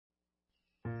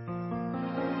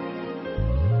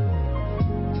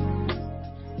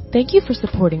Thank you for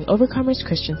supporting Overcomers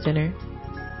Christian Center.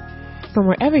 From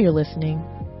wherever you're listening,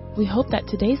 we hope that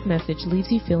today's message leaves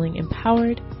you feeling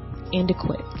empowered and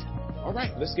equipped. All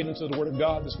right, let's get into the Word of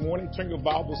God this morning. Turn your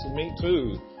Bibles with me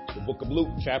to the book of Luke,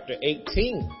 chapter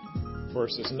 18,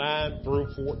 verses 9 through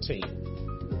 14.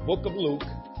 The book of Luke,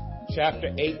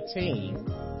 chapter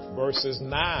 18, verses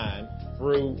 9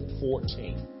 through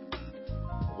 14.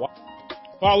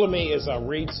 Follow me as I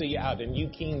read to you out of the New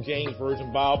King James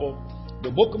Version Bible. The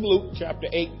book of Luke, chapter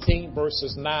 18,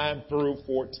 verses 9 through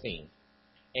 14.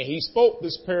 And he spoke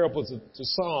this parable to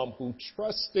some who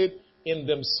trusted in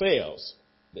themselves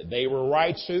that they were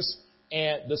righteous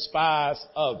and despised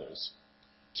others.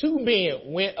 Two men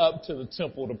went up to the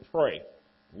temple to pray,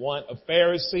 one a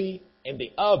Pharisee and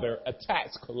the other a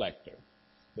tax collector.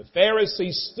 The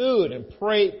Pharisee stood and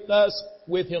prayed thus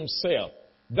with himself,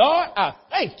 God, I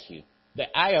thank you that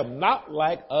I am not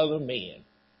like other men,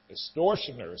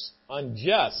 extortioners,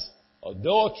 unjust,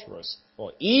 adulterers,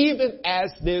 or even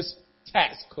as this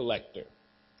tax collector.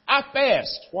 I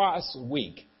fast twice a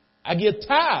week. I give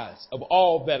tithes of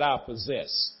all that I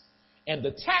possess. And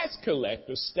the tax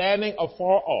collector, standing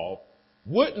afar off,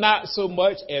 would not so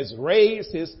much as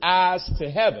raise his eyes to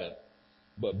heaven,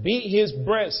 but beat his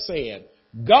breast, saying,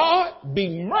 God,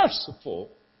 be merciful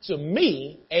to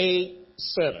me, a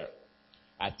sinner.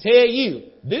 I tell you,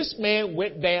 this man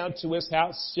went down to his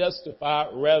house justified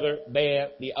rather than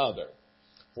the other.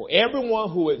 For everyone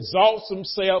who exalts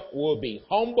himself will be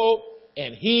humbled,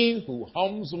 and he who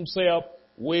humbles himself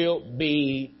will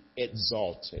be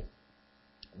exalted.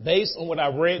 Based on what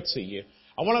I read to you,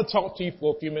 I want to talk to you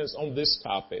for a few minutes on this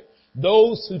topic.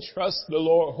 Those who trust the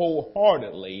Lord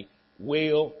wholeheartedly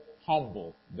will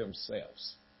humble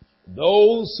themselves.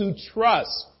 Those who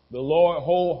trust the Lord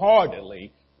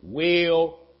wholeheartedly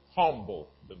will humble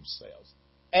themselves.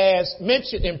 As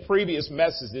mentioned in previous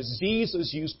messages,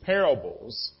 Jesus used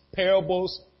parables.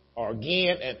 Parables are,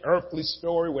 again, an earthly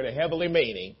story with a heavenly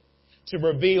meaning to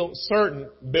reveal certain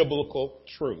biblical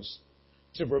truths.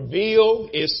 To reveal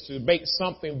is to make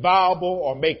something viable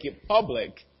or make it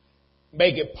public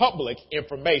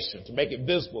information, to make it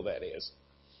visible, that is.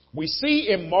 We see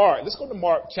in Mark, let's go to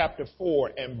Mark chapter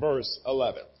 4 and verse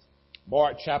 11.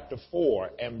 Mark chapter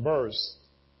 4 and verse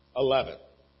 11.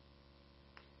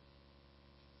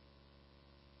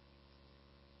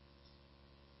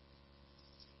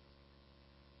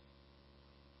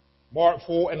 Mark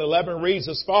 4 and 11 reads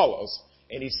as follows.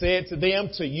 And he said to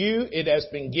them, to you it has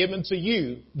been given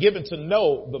to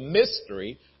know the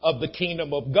mystery of the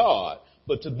kingdom of God.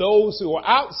 But to those who are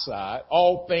outside,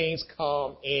 all things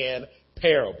come in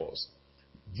parables.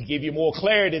 To give you more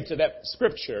clarity to that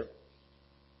scripture,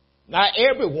 not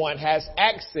everyone has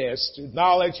access to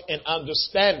knowledge and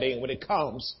understanding when it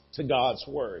comes to God's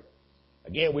word.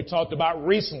 Again, we talked about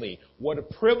recently what a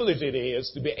privilege it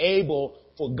is to be able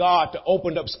for God to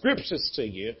open up scriptures to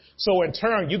you, so in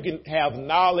turn you can have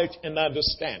knowledge and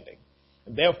understanding.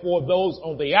 And therefore, those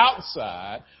on the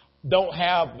outside don't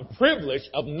have the privilege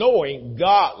of knowing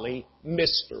godly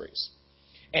mysteries.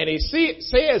 And he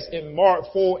says in Mark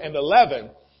 4 and 11,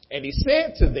 and he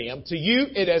said to them, to you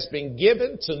it has been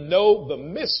given to know the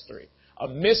mystery. A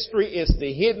mystery is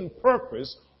the hidden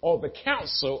purpose or the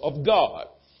counsel of God,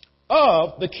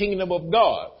 of the kingdom of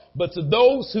God. But to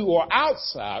those who are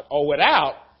outside or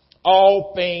without,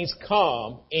 all things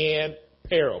come in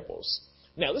parables.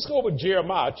 Now let's go over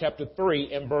Jeremiah chapter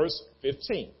 3 and verse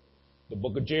 15. The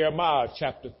book of Jeremiah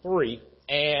chapter 3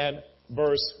 and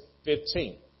verse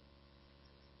 15.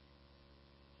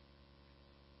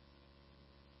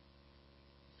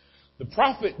 The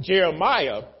prophet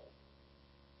Jeremiah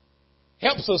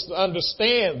helps us to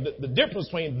understand the difference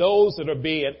between those that are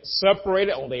being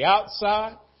separated on the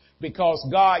outside, because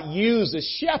God uses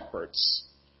shepherds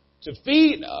to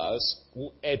feed us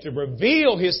and to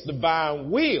reveal his divine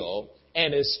will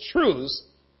and his truths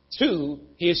to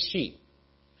his sheep.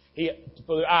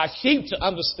 For our sheep to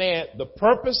understand the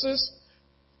purposes,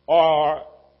 or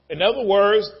in other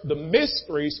words, the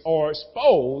mysteries are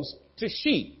exposed to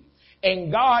sheep.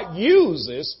 And God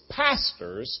uses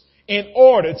pastors in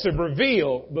order to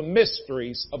reveal the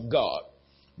mysteries of God.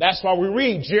 That's why we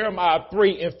read Jeremiah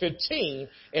 3 and 15,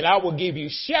 and I will give you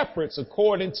shepherds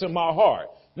according to my heart.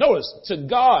 Notice, to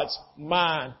God's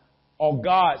mind or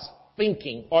God's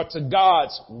thinking or to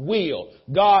God's will,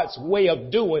 God's way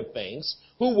of doing things,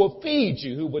 who will feed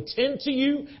you, who will tend to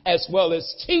you, as well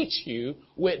as teach you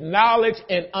with knowledge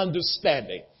and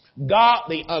understanding,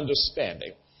 godly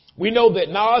understanding. We know that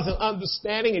knowledge and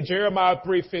understanding in Jeremiah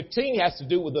 3:15 has to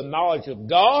do with the knowledge of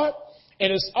God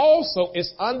And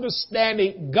it's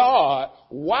understanding God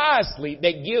wisely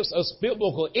that gives us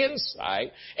biblical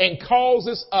insight and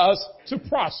causes us to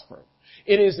prosper.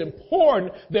 It is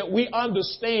important that we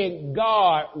understand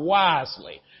God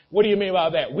wisely. What do you mean by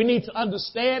that? We need to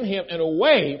understand him in a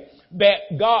way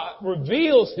that God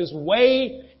reveals his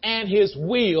way and his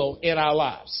will in our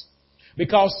lives.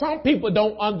 Because some people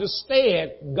don't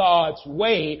understand God's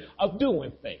way of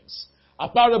doing things. I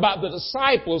thought about the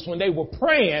disciples when they were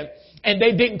praying and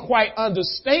they didn't quite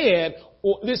understand,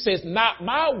 this says, not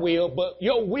my will, but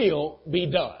your will be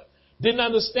done. Didn't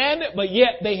understand it, but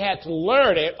yet they had to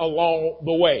learn it along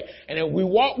the way. And if we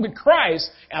walk with Christ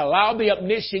and allow the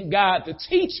omniscient God to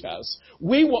teach us,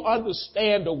 we will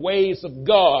understand the ways of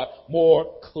God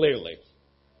more clearly.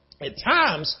 At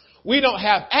times, we don't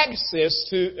have access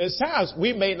to, at times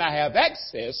we may not have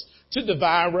access to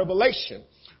divine revelation.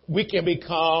 We can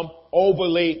become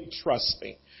overly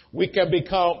trusting. We can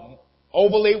become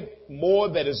overly more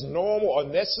than is normal or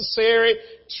necessary,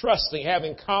 trusting,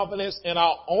 having confidence in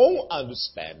our own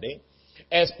understanding,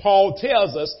 as Paul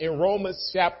tells us in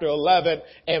Romans chapter 11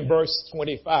 and verse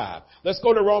 25. Let's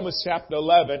go to Romans chapter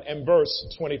 11 and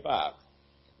verse 25.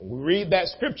 When we read that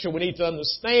scripture, we need to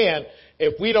understand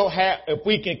if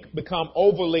we can become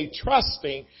overly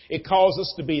trusting, it causes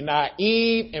us to be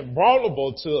naive and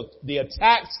vulnerable to the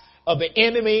attacks of the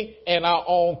enemy and our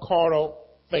own carnal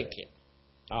thinking.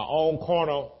 Our own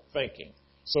carnal thinking.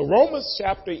 So Romans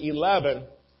chapter 11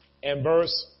 and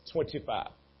verse 25.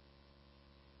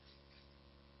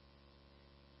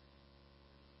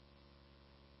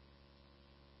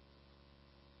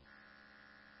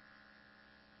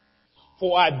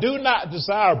 For I do not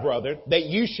desire, brother, that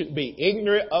you should be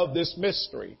ignorant of this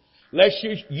mystery, lest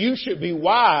you should be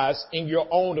wise in your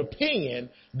own opinion,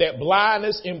 that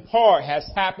blindness in part has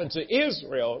happened to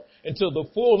Israel until the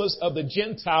fullness of the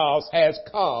Gentiles has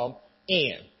come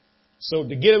in. So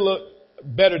to get a little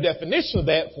better definition of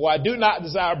that, for I do not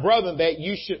desire, brethren, that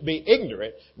you should be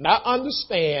ignorant, not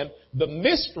understand the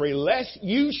mystery, lest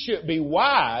you should be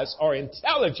wise or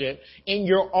intelligent in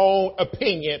your own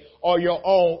opinion or your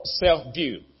own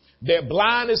self-view. That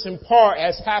blindness in part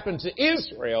has happened to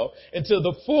Israel until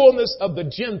the fullness of the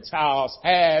Gentiles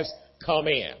has come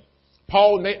in.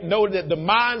 Paul noted that the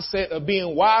mindset of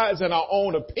being wise in our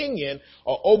own opinion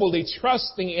or overly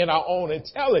trusting in our own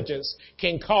intelligence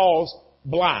can cause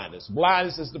blindness.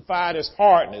 Blindness is defined as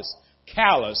hardness,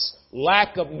 callous,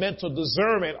 lack of mental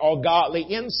discernment or godly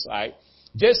insight,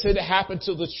 just as it happened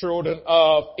to the children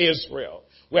of Israel.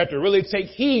 We have to really take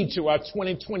heed to our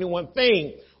 2021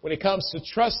 thing when it comes to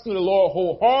trusting the Lord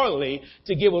wholeheartedly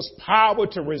to give us power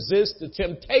to resist the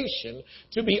temptation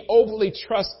to be overly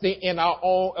trusting in our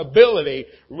own ability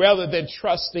rather than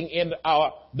trusting in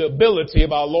the ability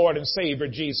of our Lord and Savior,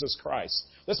 Jesus Christ.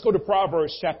 Let's go to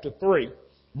Proverbs chapter 3,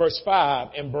 verse 5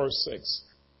 and verse 6.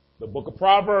 The book of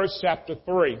Proverbs chapter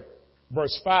 3,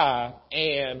 verse 5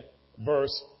 and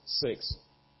verse 6.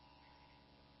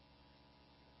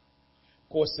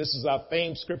 Of course, this is our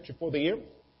theme scripture for the year.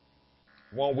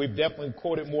 One we've definitely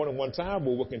quoted more than one time,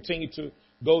 but we'll continue to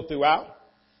go throughout.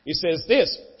 It says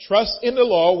this, trust in the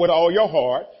Lord with all your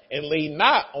heart and lean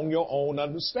not on your own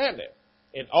understanding.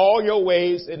 In all your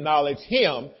ways acknowledge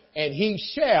him and he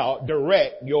shall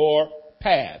direct your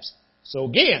paths. So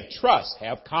again, trust,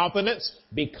 have confidence,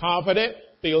 be confident,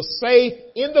 feel safe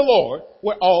in the Lord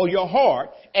with all your heart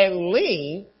and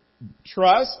lean,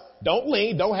 trust,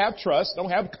 don't have trust,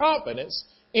 don't have confidence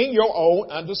in your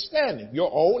own understanding, your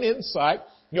own insight,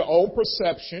 your own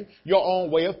perception, your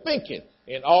own way of thinking.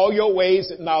 In all your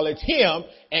ways acknowledge him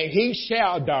and he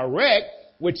shall direct,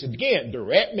 which again,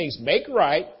 direct means make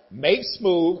right, make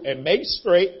smooth, and make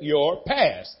straight your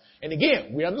paths. And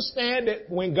again, we understand that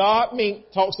when God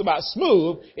talks about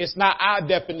smooth, it's not our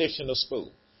definition of smooth.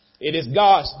 It is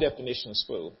God's definition of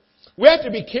smooth. We have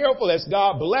to be careful as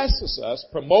God blesses us,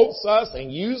 promotes us,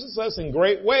 and uses us in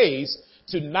great ways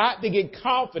to not to get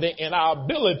confident in our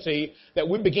ability that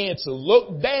we begin to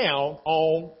look down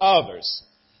on others.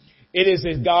 It is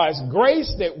in God's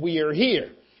grace that we are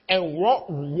here. And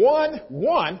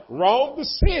one wrong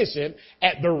decision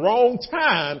at the wrong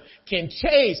time can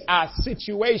change our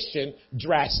situation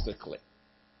drastically.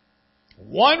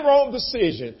 One wrong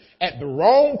decision at the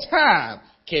wrong time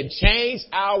can change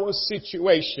our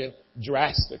situation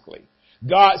drastically.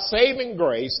 God's saving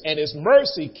grace and his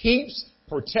mercy keeps,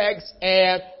 protects,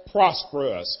 and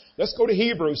prospers us. Let's go to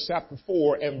Hebrews chapter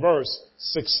 4 and verse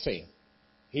 16.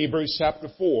 Hebrews chapter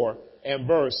 4 and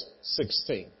verse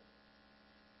 16.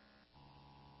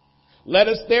 Let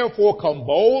us therefore come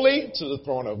boldly to the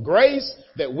throne of grace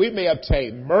that we may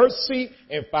obtain mercy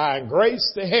and find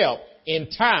grace to help in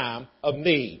time of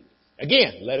need.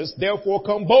 Again, let us therefore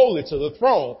come boldly to the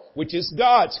throne, which is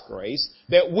God's grace,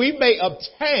 that we may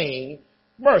obtain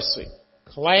mercy.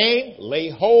 Claim, lay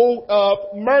hold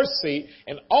of mercy,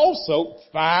 and also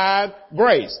find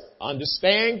grace.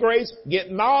 Understand grace,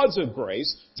 get knowledge of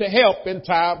grace to help in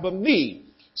time of need.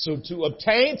 So to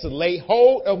obtain, to lay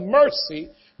hold of mercy,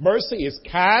 mercy is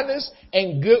kindness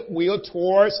and goodwill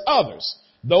towards others.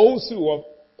 Mercy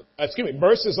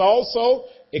is also,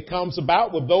 it comes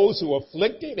about with those who are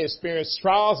afflicted, experience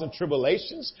trials and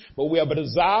tribulations, but we have a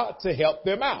desire to help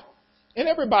them out. And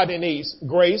everybody needs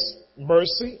grace,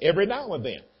 mercy, every now and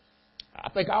then. I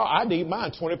think I need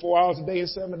mine 24 hours a day and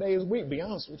 7 days a week, to be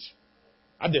honest with you.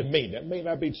 I didn't mean that. May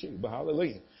not be true, but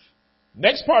hallelujah.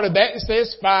 Next part of that, it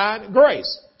says find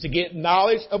grace, to get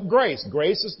knowledge of grace.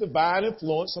 Grace is divine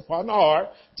influence upon the heart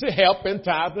to help in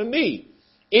times of need.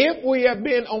 If we have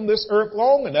been on this earth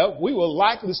long enough, we will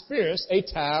likely experience a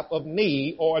time of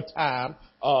need or a time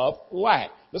of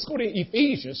lack. Let's go to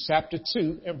Ephesians chapter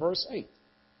 2 and verse 8.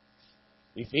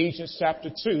 Ephesians chapter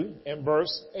 2 and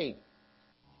verse 8.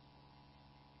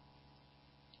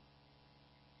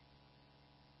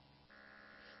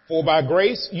 For by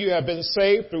grace you have been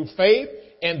saved through faith,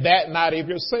 and that not of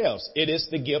yourselves. It is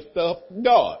the gift of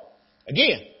God.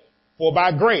 Again, for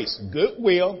by grace,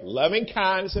 goodwill, loving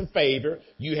kindness, and favor,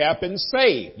 you have been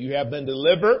saved. You have been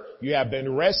delivered. You have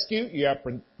been rescued. You have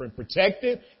been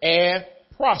protected and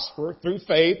prosper through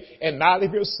faith, and not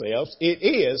of yourselves. It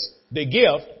is the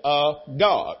gift of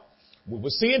God. We will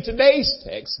see in today's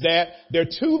text that there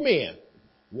are two men,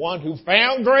 one who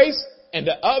found grace and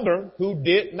the other who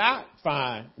did not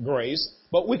find grace,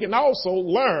 but we can also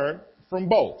learn from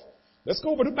both. Let's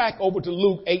go back over to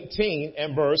Luke 18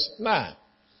 and verse 9.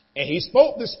 And he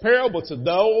spoke this parable to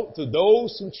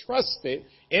those who trusted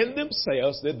in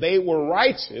themselves that they were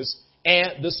righteous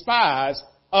and despised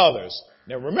others.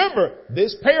 Now remember,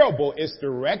 this parable is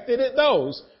directed at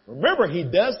those. Remember, he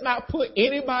does not put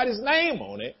anybody's name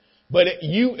on it, but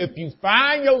if you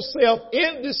find yourself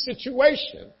in this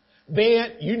situation,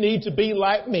 then you need to be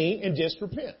like me and just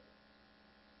repent.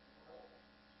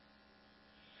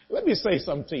 Let me say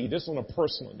something to you, just on a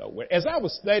personal note. As I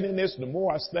was studying this, the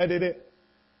more I studied it,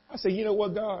 I said, you know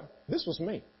what, God, this was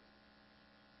me.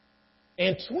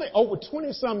 And over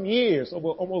 20-some years of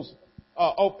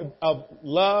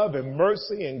love and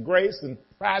mercy and grace and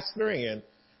prospering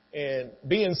and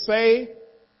being saved,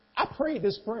 I prayed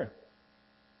this prayer.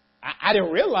 I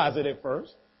didn't realize it at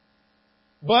first.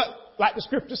 But like the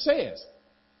scripture says,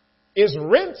 it's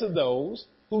written to those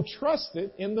who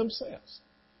trusted in themselves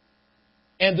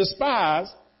and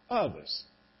despised others.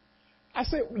 I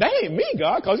said, that ain't me,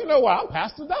 God, because you know what? I'm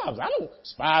Pastor Dobbs. I don't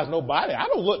despise nobody. I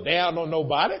don't look down on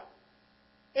nobody.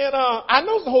 And I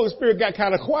know the Holy Spirit got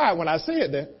kind of quiet when I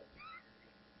said that.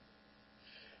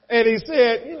 And he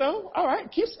said, all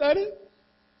right, keep studying.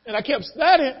 And I kept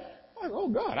studying. I'm like, oh,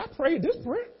 God, I prayed this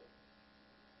prayer.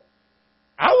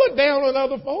 I look down on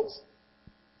other folks.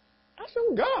 I said,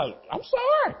 well, God, I'm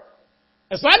sorry.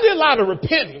 And so I did a lot of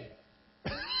repenting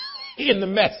in the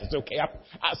message, okay?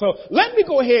 So let me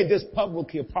go ahead and just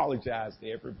publicly apologize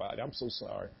to everybody. I'm so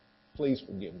sorry. Please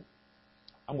forgive me.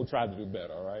 I'm going to try to do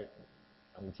better, all right?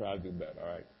 I'm going to try to do better,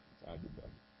 all right? Try to do better.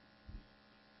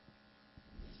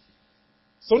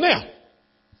 So now,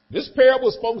 this parable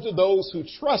was spoken to those who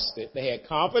trusted. They had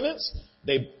confidence.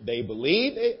 They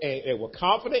believed it, and they were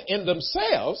confident in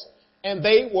themselves, and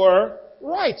they were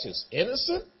righteous,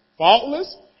 innocent,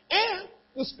 faultless, and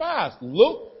despised.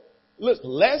 Look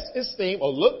less esteem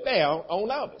or look down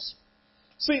on others.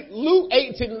 See, Luke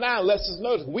 18:9 lets us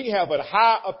notice we have a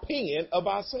high opinion of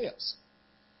ourselves.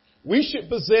 We should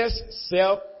possess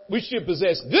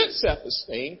good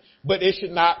self-esteem, but it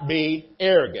should not be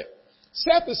arrogant.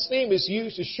 Self-esteem is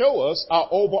used to show us our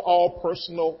overall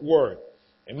personal worth.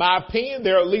 In my opinion,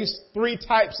 there are at least three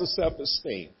types of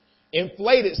self-esteem.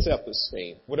 Inflated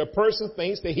self-esteem, where a person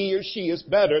thinks that he or she is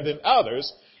better than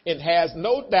others and has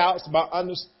no doubts about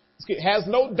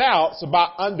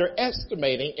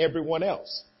underestimating everyone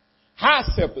else. High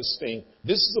self-esteem.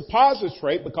 This is a positive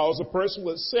trait because a person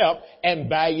with self and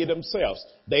value themselves.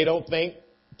 They don't think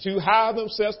too high of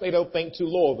themselves. They don't think too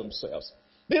low of themselves.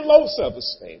 Then low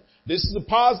self-esteem. This is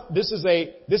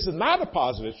not a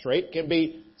positive trait. It can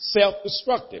be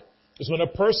self-destructive. It's when a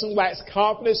person lacks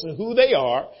confidence in who they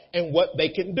are and what they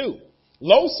can do.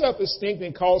 Low self-esteem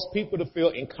can cause people to feel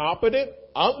incompetent,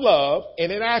 unloved,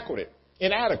 and inadequate.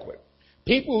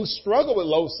 People who struggle with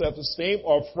low self-esteem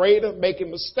are afraid of making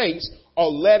mistakes or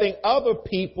letting other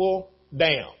people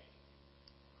down.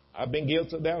 I've been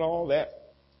guilty of that, all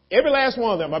that. Every last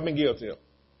one of them I've been guilty of.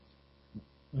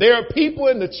 There are people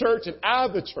in the church and out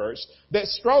of the church that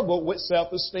struggle with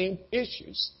self-esteem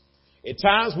issues. At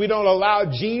times we don't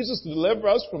allow Jesus to deliver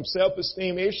us from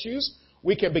self-esteem issues.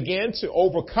 We can begin to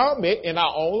overcome it in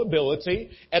our own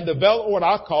ability and develop what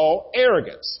I call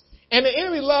arrogance. And the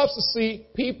enemy loves to see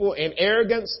people in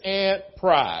arrogance and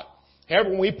pride.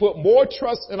 However, when we put more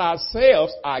trust in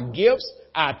ourselves, our gifts,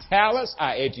 our talents,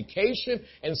 our education,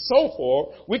 and so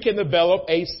forth, we can develop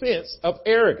a sense of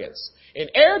arrogance. And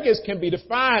arrogance can be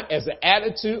defined as an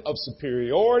attitude of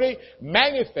superiority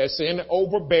manifested in an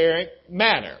overbearing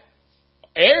manner.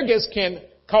 Arrogance can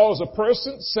cause a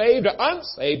person, saved or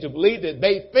unsaved, to believe that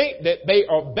they think that they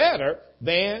are better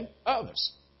than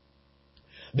others.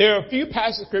 There are a few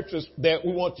passage scriptures that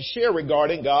we want to share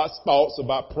regarding God's thoughts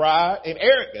about pride and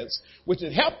arrogance, which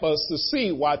will help us to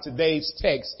see why today's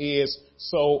text is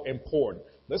so important.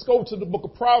 Let's go to the book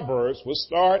of Proverbs. We'll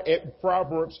start at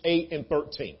Proverbs 8 and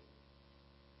 13.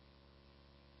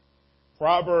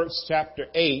 Proverbs chapter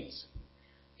 8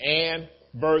 and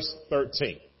verse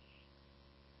 13.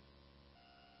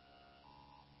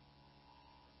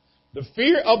 The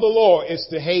fear of the Lord is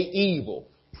to hate evil,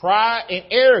 pride and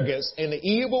arrogance in the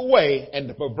evil way, and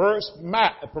the perverse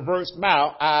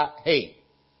mouth I hate.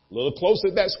 A little closer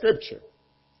to that scripture.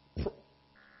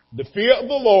 The fear of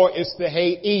the Lord is to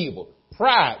hate evil.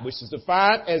 Pride, which is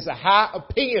defined as a high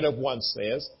opinion of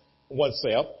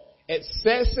oneself,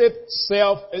 excessive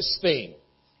self-esteem,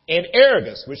 and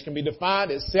arrogance, which can be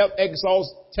defined as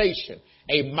self-exaltation,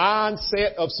 a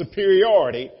mindset of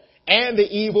superiority, and the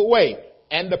evil way,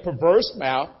 and the perverse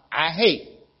mouth I hate,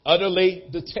 utterly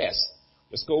detest.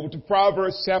 Let's go over to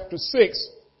Proverbs chapter 6,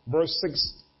 verse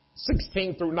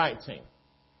 16 through 19.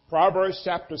 Proverbs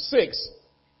chapter 6,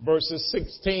 verses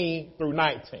 16 through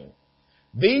 19.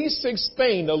 These 6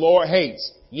 things the Lord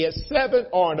hates, yet 7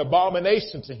 are an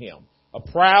abomination to him. A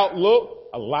proud look,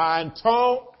 a lying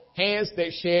tongue, hands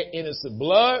that shed innocent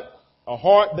blood, a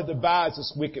heart that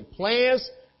devises wicked plans,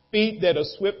 feet that are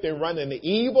swift in running the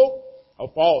evil, a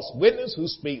false witness who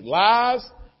speak lies,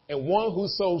 and one who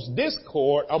sows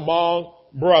discord among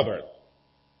brethren.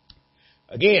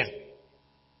 Again,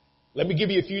 let me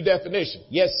give you a few definitions.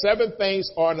 Yes, 7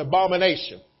 things are an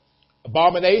abomination.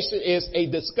 Abomination is a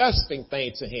disgusting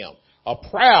thing to him. A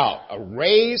proud, a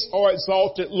raised or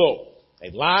exalted look,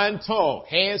 a lying tongue,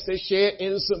 hands that shed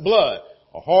innocent blood,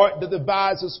 a heart that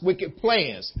devises wicked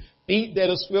plans, feet that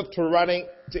are swift to running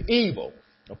to evil,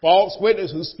 a false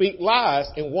witness who speak lies,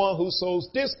 and one who sows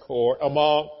discord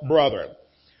among brethren.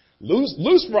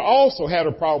 Lucifer also had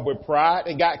a problem with pride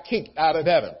and got kicked out of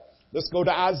heaven. Let's go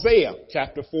to Isaiah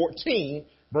chapter 14,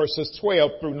 verses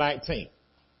 12 through 19.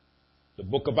 The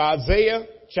book of Isaiah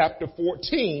chapter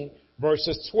 14,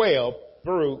 verses 12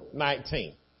 through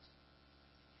 19.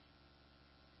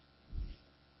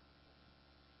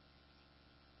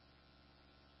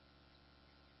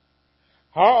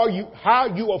 How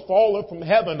you are fallen from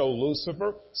heaven, O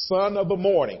Lucifer, son of the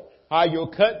morning. How you're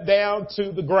cut down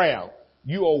to the ground.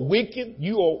 You are wicked,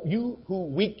 you who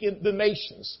weaken the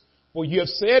nations. For you have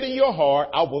said in your heart,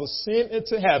 I will ascend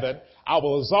into heaven. I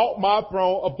will exalt my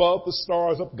throne above the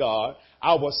stars of God.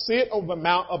 I will sit on the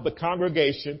mount of the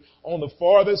congregation on the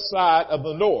farthest side of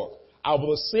the north. I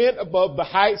will ascend above the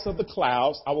heights of the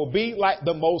clouds. I will be like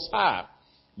the Most High.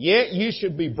 Yet you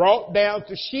should be brought down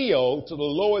to Sheol, to the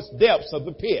lowest depths of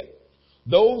the pit.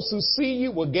 Those who see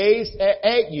you will gaze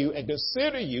at you and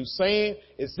consider you, saying,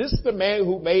 is this the man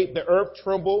who made the earth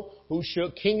tremble, who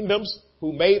shook kingdoms,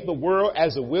 who made the world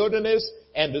as a wilderness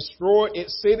and destroyed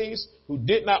its cities, who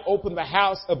did not open the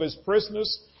house of his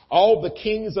prisoners? All the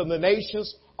kings of the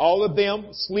nations, all of them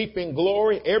sleep in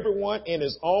glory, everyone in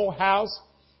his own house.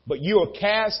 But you are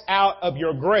cast out of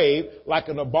your grave like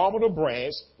an abominable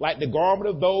branch, like the garment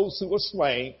of those who were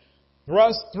slain,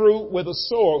 thrust through with a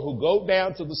sword, who go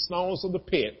down to the stones of the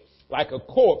pit, like a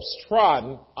corpse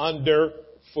trodden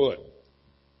underfoot.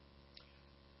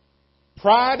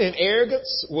 Pride and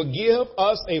arrogance will give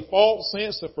us a false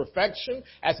sense of perfection,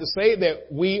 as to say that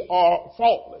we are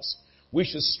faultless. We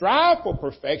should strive for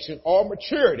perfection or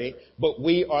maturity, but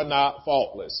we are not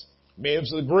faultless. Many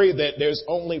agree that there's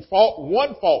only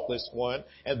one faultless one,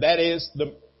 and that is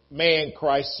the man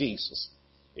Christ Jesus.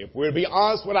 If we're to be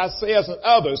honest with ourselves and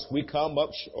others, we come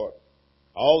up short.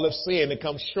 All have sinned and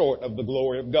come short of the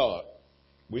glory of God.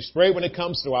 We stray when it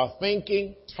comes to our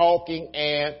thinking, talking,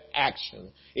 and action.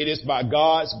 It is by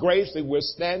God's grace that we're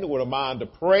standing with a mind to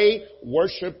pray,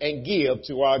 worship, and give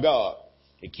to our God.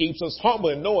 It keeps us humble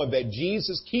in knowing that Jesus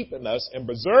is keeping us and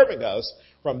preserving us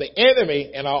from the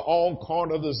enemy and our own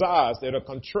carnal desires that are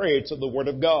contrary to the word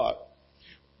of God.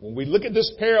 When we look at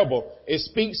this parable, it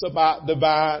speaks about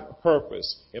divine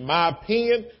purpose. In my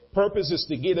opinion, purpose is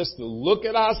to get us to look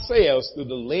at ourselves through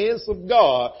the lens of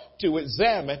God to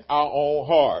examine our own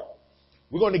heart.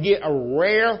 We're going to get a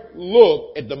rare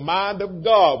look at the mind of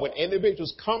God when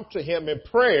individuals come to him in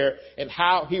prayer and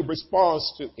how he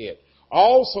responds to it.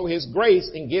 Also his grace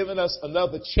in giving us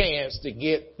another chance to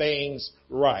get things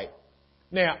right.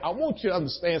 Now, I want you to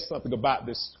understand something about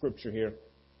this scripture here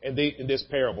in this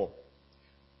parable.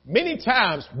 Many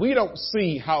times we don't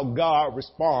see how God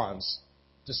responds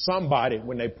to somebody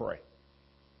when they pray.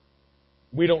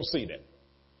 We don't see that.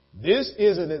 This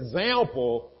is an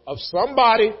example of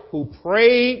somebody who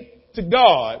prayed to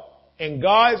God, and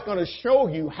God is going to show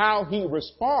you how he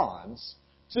responds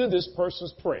to this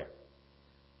person's prayer.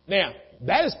 Now,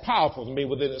 that is powerful to me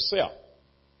within itself.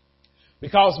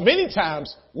 Because many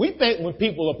times we think when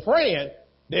people are praying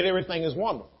that everything is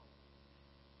wonderful.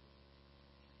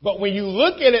 But when you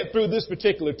look at it through this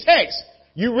particular text,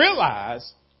 you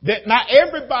realize that not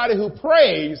everybody who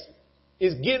prays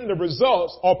is getting the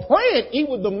results or praying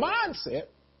even with the mindset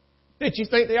that you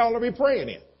think they ought to be praying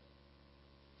in.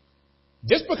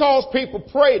 Just because people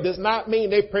pray does not mean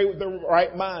they pray with the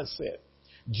right mindset.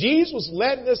 Jesus was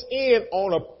letting us in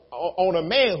on a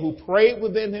man who prayed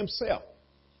within himself.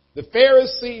 The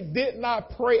Pharisee did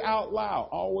not pray out loud.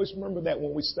 Always remember that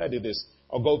when we study this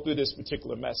or go through this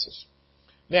particular message.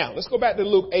 Now, let's go back to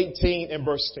Luke 18 and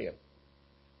verse 10.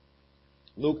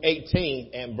 Luke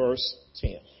 18 and verse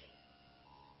 10.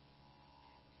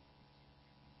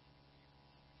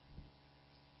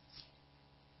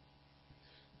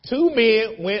 Two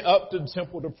men went up to the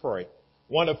temple to pray.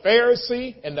 One a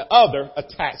Pharisee and the other a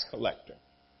tax collector.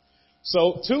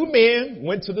 So two men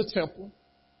went to the temple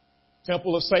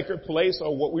a sacred place,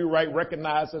 or what we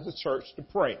recognize as a church, to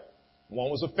pray. One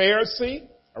was a Pharisee,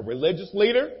 a religious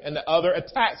leader, and the other a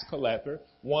tax collector,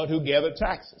 one who gathered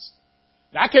taxes.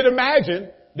 Now, I can imagine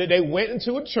that they went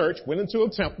into a church, went into a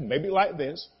temple, maybe like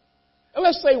this. And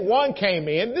let's say one came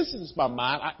in. This is my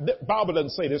mind. The Bible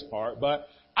doesn't say this part, but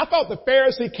I thought the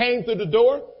Pharisee came through the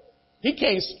door. He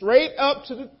came straight up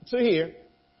to here,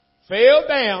 fell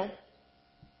down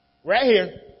right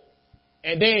here,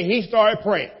 and then he started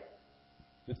praying.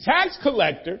 The tax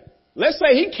collector, let's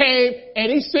say he came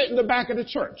and he sit in the back of the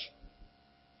church.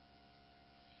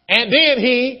 And then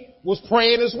he was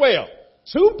praying as well.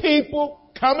 Two people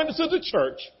coming into the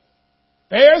church.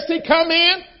 Pharisee come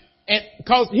in, and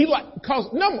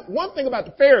one thing about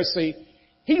the Pharisee,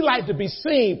 he liked to be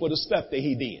seen for the stuff that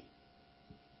he did.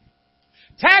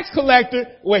 Tax collector,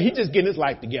 well, he just getting his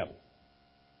life together.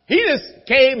 He just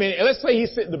came in, and let's say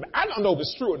he's sitting. I don't know if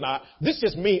it's true or not. This is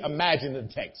just me imagining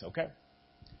the text, okay?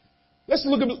 Let's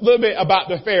look a little bit about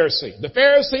the Pharisee. The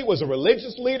Pharisee was a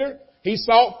religious leader. He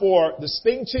sought for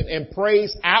distinction and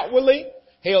praise outwardly,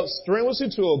 held strenuously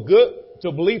to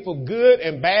a belief of good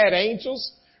and bad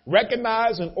angels,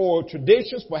 recognizing oral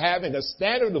traditions for having a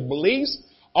standard of beliefs,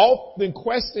 often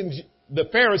questioned the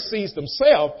Pharisees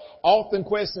themselves, often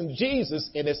questioned Jesus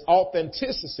in his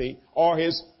authenticity or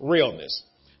his realness.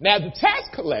 Now, the tax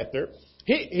collector,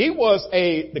 he was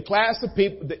the class of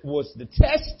people that was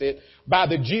detested by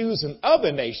the Jews and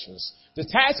other nations. The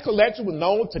tax collector was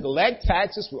known to collect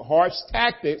taxes with harsh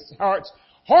tactics,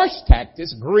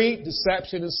 greed,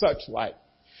 deception, and such like.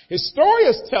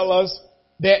 Historians tell us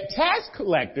that tax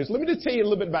collectors, let me just tell you a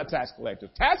little bit about tax collectors.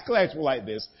 Tax collectors were like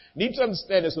this. You need to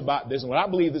understand this about this, and what I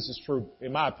believe this is true,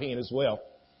 in my opinion as well.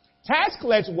 Tax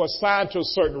collectors were assigned to a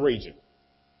certain region.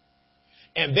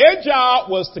 And their job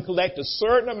was to collect a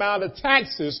certain amount of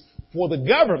taxes for the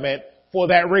government for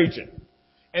that region.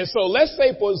 And so let's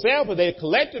say, for example, they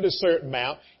collected a certain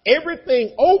amount.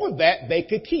 Everything over that they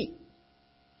could keep.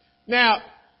 Now,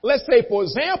 let's say, for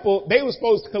example, they were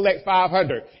supposed to collect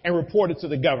 500 and report it to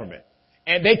the government.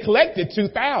 And they collected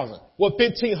 2,000. Well,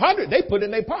 1,500 they put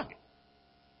in their pocket.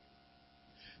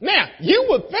 Now, you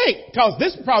would think, because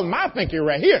this is probably my thinking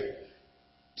right here,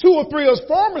 2 or 3 of those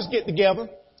farmers get together,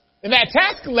 and that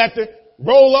tax collector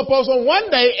roll up us on one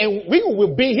day, and we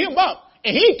will beat him up.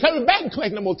 And he ain't coming back and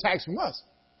collecting no more tax from us.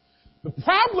 The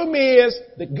problem is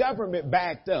the government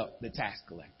backed up the tax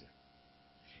collector.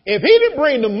 If he didn't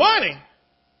bring the money,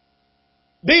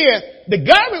 then the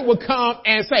government would come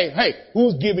and say, hey,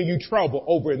 who's giving you trouble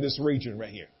over in this region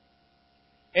right here?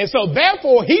 And so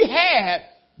therefore he had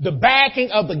the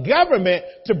backing of the government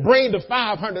to bring the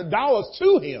 $500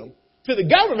 to him. To the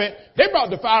government, they brought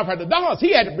the $500.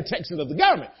 He had the protection of the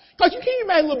government. Because you can't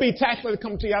imagine a little bitty tax collector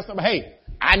coming to you and saying, hey,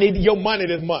 I need your money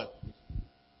this month.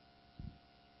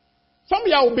 Some of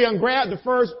y'all will be on grab the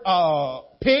first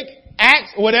pick, axe,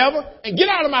 or whatever, and get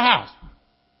out of my house.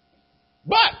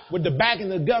 But with the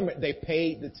backing of the government, they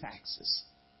paid the taxes.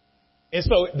 And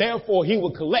so therefore he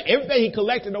would collect everything he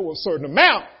collected over a certain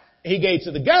amount. he gave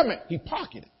to the government, he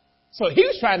pocketed. So he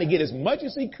was trying to get as much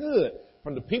as he could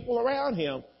from the people around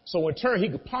him, so in turn he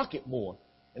could pocket more.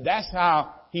 And that's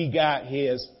how he got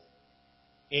his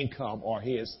income or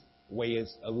his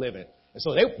ways of living. And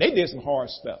so they did some hard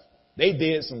stuff. They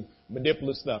did some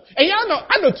manipulative stuff. And y'all know,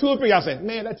 I know 2 or 3 y'all say,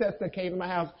 man, that test that came to my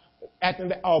house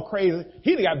acting all crazy.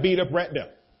 He got beat up right there.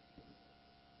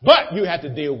 But you have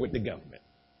to deal with the government.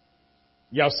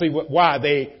 Y'all see why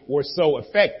they were so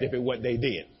effective at what they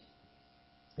did.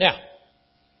 Now,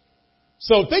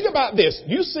 so think about this.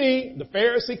 You see the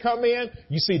Pharisee come in.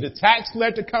 You see the tax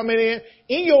collector coming in.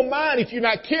 In your mind, if you're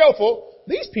not careful,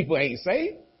 these people ain't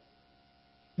saved.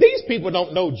 These people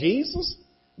don't know Jesus.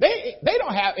 They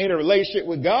don't have any relationship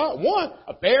with God. One,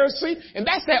 a Pharisee, and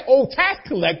that's that old tax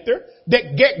collector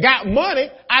that got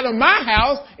money out of my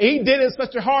house, and he did it in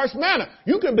such a harsh manner.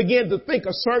 You can begin to think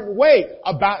a certain way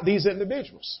about these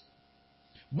individuals.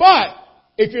 But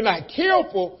if you're not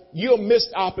careful, you'll miss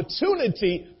the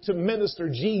opportunity to minister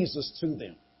Jesus to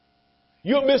them.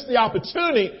 You'll miss the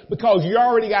opportunity because you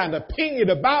already got an opinion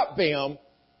about them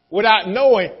without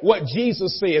knowing what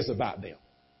Jesus says about them.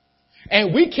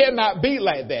 And we cannot be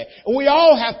like that. And we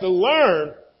all have to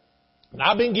learn, and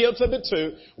I've been guilty of it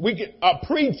too, we are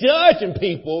prejudging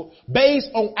people based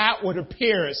on outward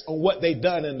appearance on what they've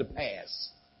done in the past.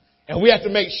 And we have to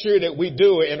make sure that we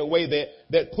do it in a way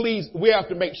we have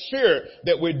to make sure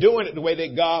that we're doing it the way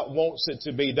that God wants it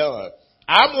to be done.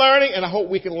 I'm learning, and I hope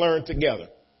we can learn together.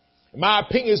 In my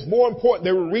opinion, it's more important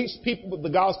that we reach people with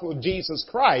the gospel of Jesus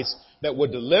Christ that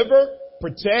will deliver,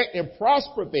 protect, and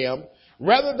prosper them,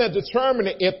 rather than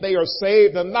determining if they are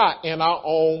saved or not in our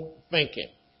own thinking.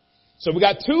 So we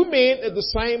got 2 men at the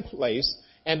same place,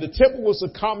 and the temple was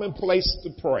a common place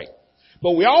to pray.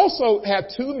 But we also have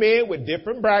 2 men with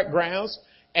different backgrounds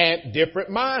and different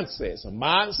mindsets. A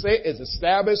mindset is an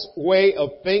established way of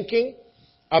thinking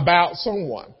about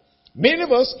someone. Many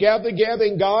of us gather together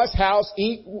in God's house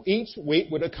each week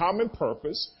with a common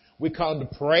purpose. We come to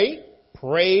pray,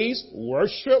 praise,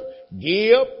 worship,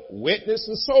 give, witness,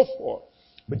 and so forth.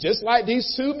 But just like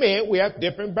these 2 men, we have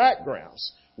different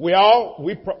backgrounds.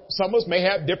 Some of us may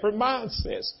have different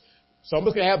mindsets. Some of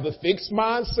us can have the fixed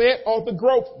mindset or the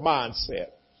growth mindset.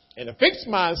 In a fixed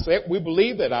mindset, we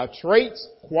believe that our traits,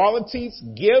 qualities,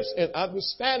 gifts, and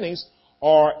understandings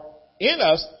are in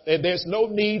us, and there's no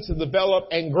need to develop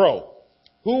and grow.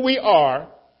 Who we are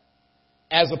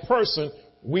as a person,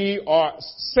 we are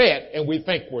set, and we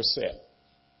think we're set.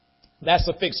 That's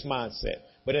a fixed mindset.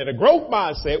 But in a growth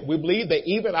mindset, we believe that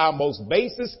even our most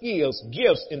basic skills,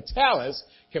 gifts, and talents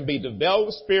can be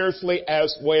developed spiritually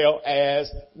as well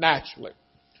as naturally.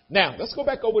 Now, let's go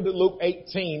back over to Luke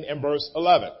 18 and verse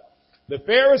 11. The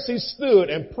Pharisee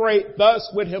stood and prayed thus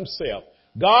with himself.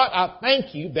 God, I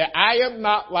thank you that I am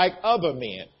not like other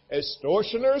men,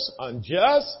 extortioners,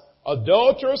 unjust,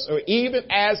 adulterers, or even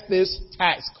as this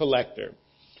tax collector.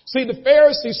 See, the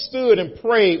Pharisee stood and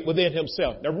prayed within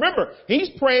himself. Now remember, he's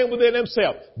praying within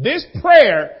himself. This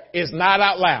prayer is not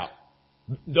out loud.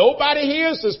 Nobody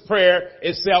hears this prayer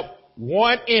except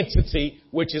one entity,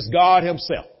 which is God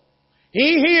himself.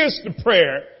 He hears the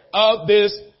prayer of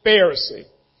this Pharisee.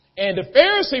 And the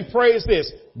Pharisee prays this: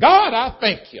 God, I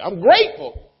thank you. I'm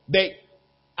grateful that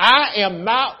I am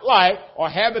not like or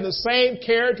having the same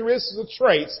characteristics or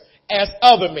traits as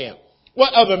other men.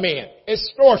 What other men?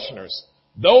 Extortioners.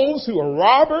 Those who are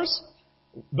robbers,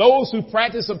 those who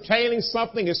practice obtaining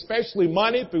something, especially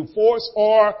money, through force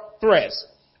or threats.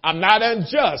 I'm not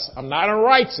unjust. I'm not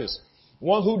unrighteous.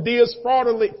 One who deals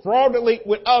fraudulently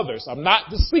with others. I'm not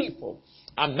deceitful.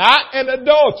 I'm not an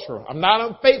adulterer. I'm not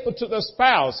unfaithful to the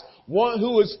spouse. One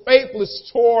who is faithless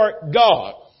toward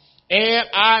God. And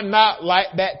I'm not like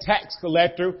that tax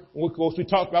collector, which we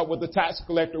talked about what the tax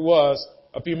collector was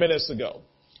a few minutes ago.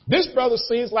 This brother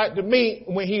seems like to me,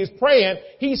 when he's praying,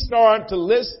 he's starting to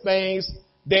list things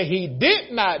that he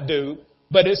did not do,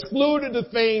 but excluded the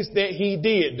things that he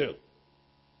did do.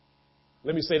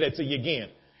 Let me say that to you again.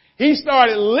 He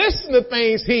started listing the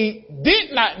things he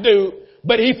did not do,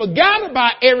 but he forgot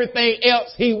about everything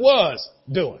else he was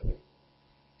doing.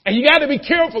 And you got to be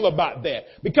careful about that,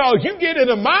 because you get in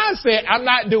a mindset, I'm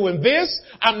not doing this,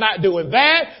 I'm not doing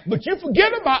that, but you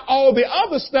forget about all the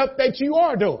other stuff that you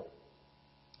are doing.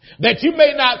 That you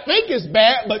may not think is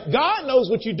bad, but God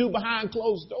knows what you do behind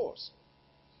closed doors.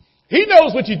 He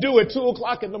knows what you do at 2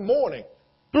 o'clock in the morning,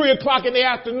 3 o'clock in the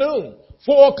afternoon,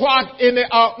 4 o'clock in the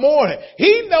morning.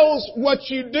 He knows what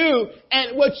you do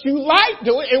and what you like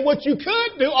doing and what you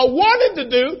could do or wanted to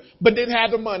do, but didn't have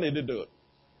the money to do it.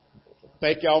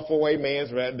 Thank y'all for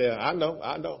amens right there. I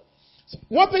know.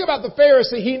 One thing about the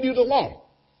Pharisee, he knew the law.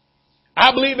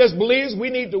 I believe as believers, we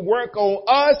need to work on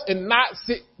us and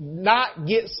not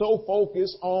get so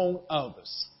focused on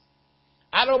others.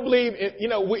 I don't believe it,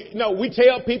 we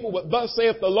tell people what thus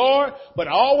saith the Lord, but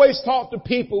I always talk to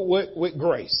people with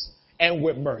grace and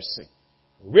with mercy.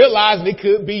 Realizing it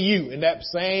could be you in that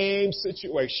same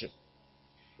situation.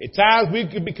 At times we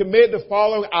could be committed to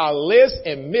following our list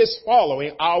and miss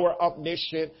following our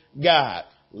omniscient God.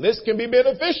 Lists can be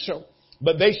beneficial,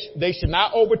 but they should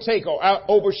not overtake or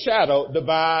overshadow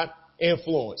divine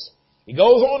influence. He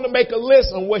goes on to make a list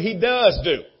on what he does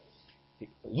do.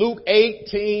 Luke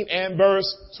 18 and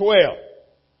verse 12.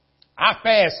 I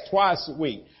fast twice a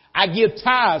week. I give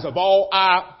tithes of all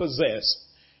I possess.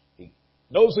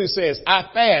 Notice what he says, I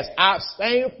fast, I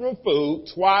abstain from food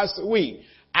twice a week.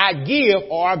 I give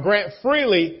or I grant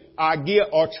freely, I give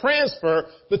or transfer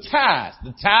the tithe.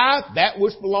 The tithe, that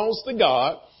which belongs to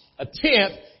God. A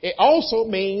tenth, it also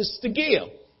means to give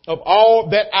of all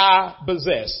that I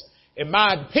possess. In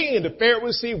my opinion, the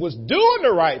Pharisee was doing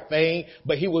the right thing,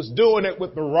 but he was doing it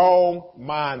with the wrong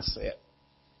mindset.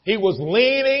 He was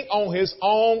leaning on his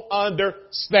own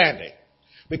understanding.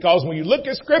 Because when you look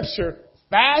at scripture,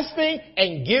 fasting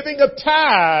and giving of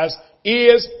tithes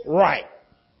is right.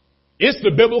 It's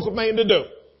the biblical thing to do.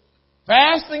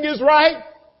 Fasting is right.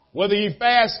 Whether you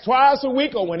fast twice a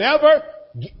week or whenever,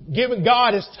 giving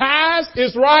God his tithes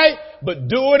is right, but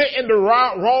doing it in the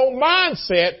wrong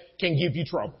mindset can give you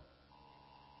trouble.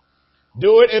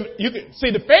 Do it, and you can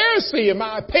see the Pharisee, in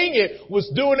my opinion,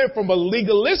 was doing it from a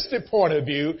legalistic point of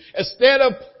view instead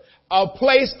of a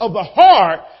place of the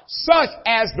heart, such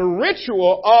as the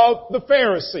ritual of the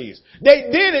Pharisees. They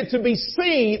did it to be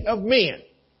seen of men.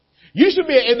 You should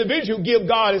be an individual who give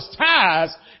God his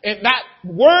tithes and not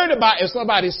worried about if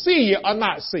somebody see you or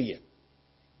not see you.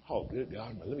 Oh, good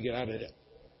God, let me get out of there.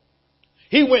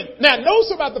 Now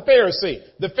notice about the Pharisee.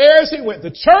 The Pharisee went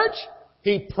to church,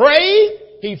 he prayed,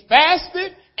 he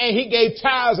fasted, and he gave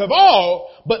tithes of all,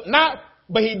 but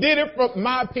he did it from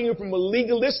my opinion from a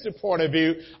legalistic point of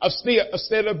view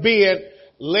instead of being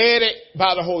led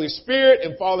by the Holy Spirit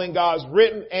and following God's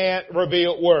written and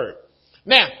revealed word.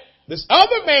 Now, this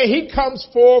other man, he comes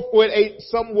forth with a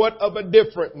somewhat of a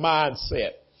different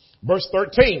mindset. Verse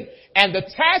 13, and the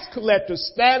tax collector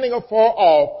standing afar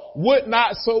off would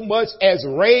not so much as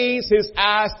raise his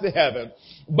eyes to heaven,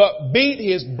 but beat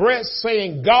his breast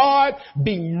saying, God,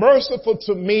 be merciful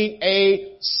to me,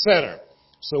 a sinner.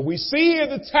 So we see here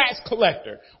the tax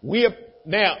collector.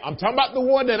 Now, I'm talking about the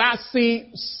one that I see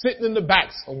sitting in the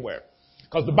back somewhere.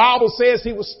 Because the Bible says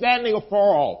he was standing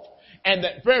afar off. And the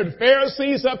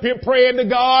Pharisees up here praying to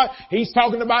God. He's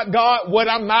talking about God, what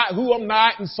I'm not, who I'm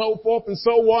not, and so forth and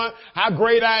so on. How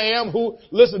great I am.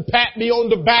 Listen, pat me on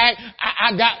the back.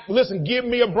 Give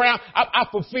me a brown. I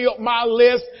fulfilled my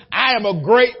list. I am a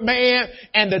great man.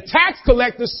 And the tax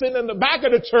collector sitting in the back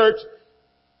of the church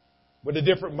with a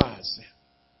different mindset.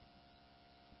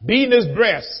 Beating his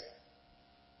breast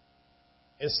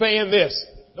and saying this.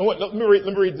 Let me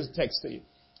read this text to you.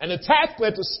 And the tax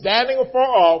collector standing afar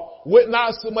off would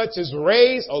not so much as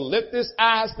raise or lift his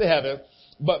eyes to heaven,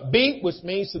 but beat, which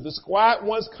means to disquiet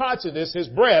one's conscience, his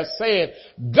breast, saying,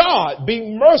 God,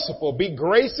 be merciful, be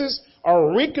gracious,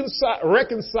 or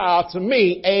reconcile to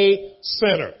me, a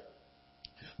sinner.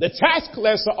 The tax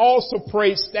collector also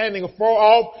prayed standing afar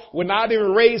off, would not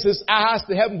even raise his eyes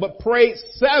to heaven, but prayed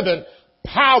 7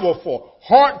 powerful,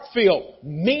 heartfelt,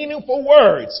 meaningful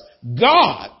words.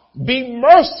 God, be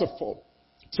merciful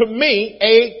to me,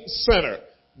 a sinner.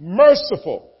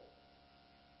 Merciful.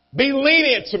 Be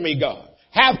lenient to me, God.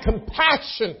 Have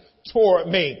compassion toward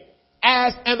me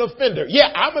as an offender. Yeah,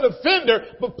 I'm an offender,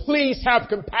 but please have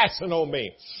compassion on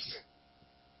me.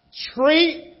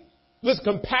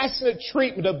 Compassionate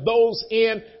treatment of those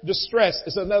in distress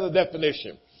is another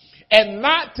definition. And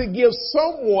not to give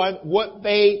someone what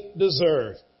they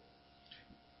deserve.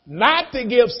 Not to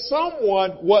give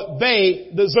someone what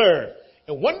they deserve.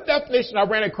 And one definition I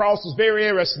ran across was very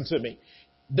interesting to me.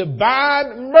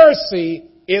 Divine mercy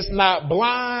is not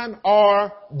blind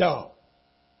or dumb.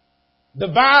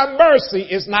 Divine mercy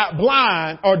is not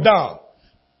blind or dumb.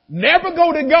 Never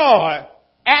go to God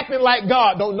acting like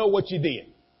God don't know what you did.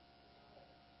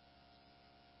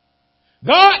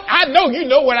 God, I know you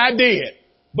know what I did,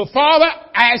 but Father,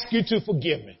 I ask you to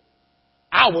forgive me.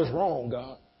 I was wrong,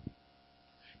 God.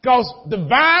 Because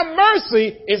divine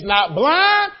mercy is not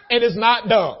blind and is not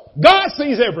dumb. God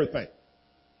sees everything.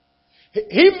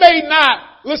 He may not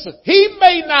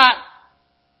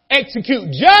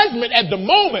execute judgment at the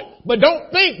moment, but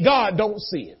don't think God don't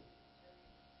see it.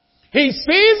 He sees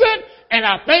it, and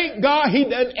I thank God he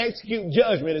doesn't execute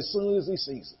judgment as soon as he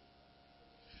sees it.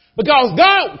 Because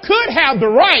God could have the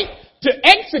right to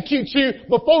execute you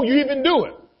before you even do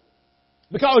it.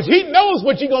 Because he knows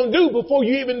what you're going to do before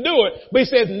you even do it. But he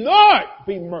says, Lord,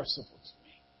 be merciful to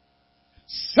me.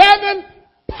 7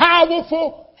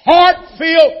 powerful,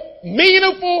 heart-filled,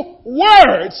 meaningful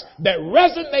words that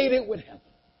resonated with heaven.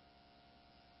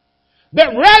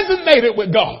 That resonated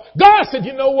with God. God said,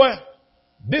 you know what?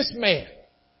 This man,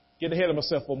 get ahead of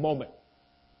myself for a moment,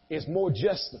 is more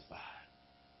justified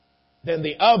than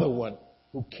the other one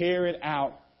who carried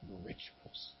out the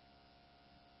rituals.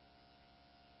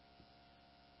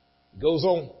 Goes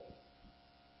on.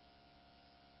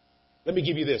 Let me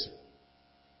give you this.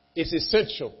 It's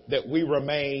essential that we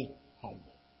remain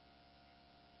humble.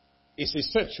 It's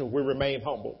essential we remain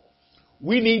humble.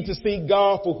 We need to see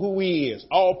God for who he is.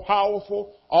 All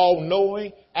powerful, all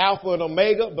knowing, Alpha and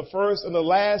Omega, the first and the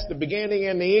last, the beginning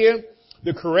and the end,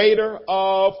 the creator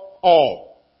of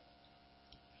all.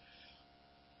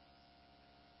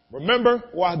 Remember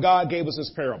why God gave us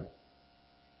this parable.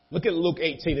 Look at Luke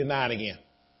 18:9 again.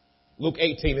 Luke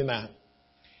 18:9.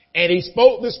 And he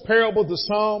spoke this parable to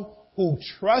some who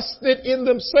trusted in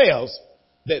themselves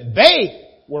that they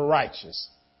were righteous.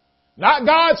 Not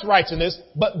God's righteousness,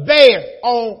 but their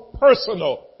own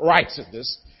personal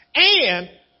righteousness, and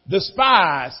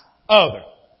despise others.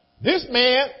 This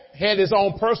man had his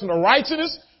own personal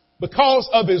righteousness because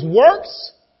of his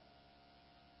works.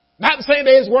 Not saying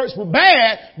that his works were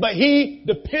bad, but he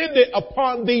depended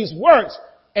upon these works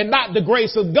and not the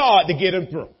grace of God to get him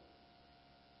through.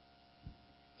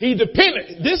 He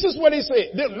depended. This is what he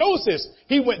said. Notice this.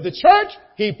 He went to church.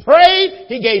 He prayed.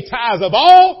 He gave tithes of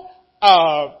all.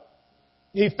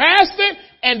 He fasted,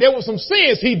 and there were some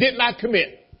sins he did not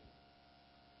commit.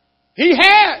 He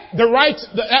had the right,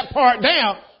 that part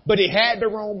down, but he had the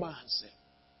wrong mindset.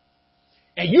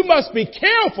 And you must be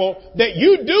careful that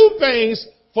you do things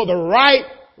for the right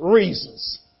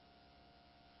reasons.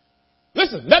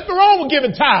 Listen, nothing wrong with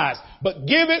giving tithes, but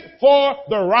give it for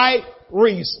the right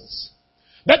reasons.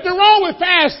 Nothing wrong with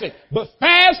fasting, but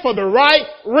fast for the right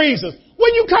reasons.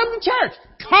 When you come to church,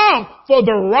 come for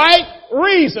the right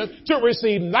reason to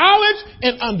receive knowledge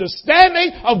and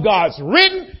understanding of God's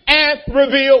written and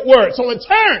revealed word. So in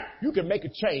turn, you can make a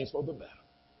change for the better.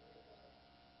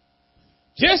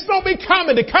 Just don't be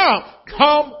coming to come.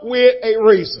 Come with a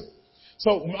reason.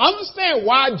 So understand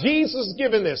why Jesus is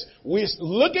giving this. We're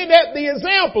looking at the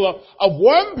example of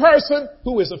one person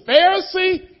who is a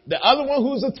Pharisee, the other one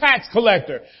who's a tax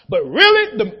collector. But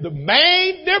really, the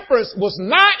main difference was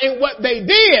not in what they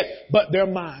did, but their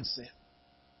mindset,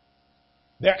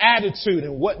 their attitude,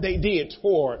 and what they did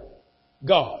toward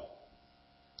God.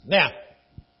 Now,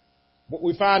 what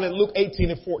we find in Luke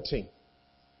 18:14.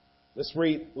 Let's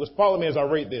follow me as I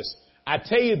read this. I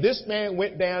tell you, this man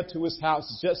went down to his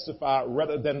house justified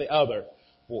rather than the other.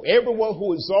 For everyone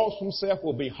who exalts himself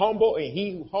will be humble, and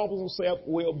he who humbles himself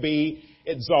will be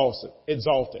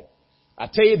exalted. I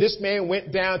tell you, this man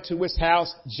went down to his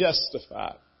house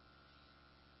justified.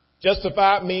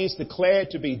 Justified means declared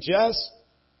to be just,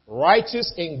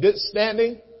 righteous, in good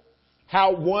standing,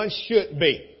 how one should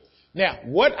be. Now,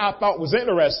 what I thought was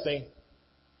interesting,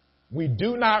 we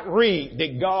do not read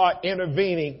that God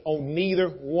intervening on neither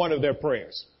one of their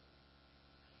prayers.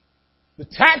 The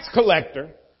tax collector,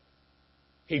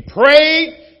 he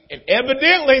prayed, and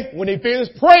evidently when he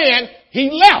finished praying, he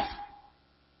left.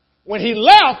 When he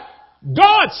left,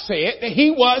 God said that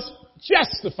he was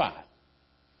justified.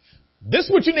 This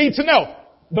is what you need to know.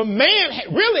 The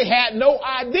man really had no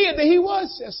idea that he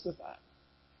was justified.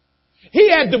 He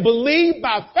had to believe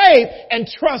by faith and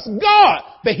trust God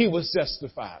that he was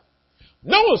justified.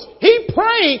 Notice, he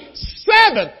prayed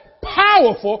 7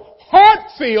 powerful,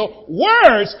 heart-filled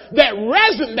words that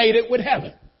resonated with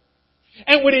heaven.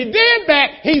 And when he did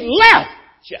that, he left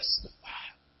justified.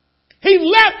 He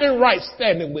left in right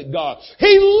standing with God.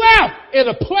 He left in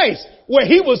a place where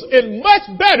he was in much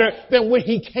better than when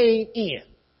he came in.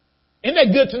 Isn't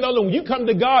that good to know that when you come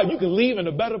to God, you can leave in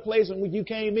a better place than when you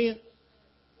came in?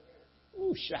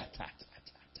 Ooh,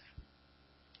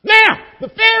 Now, the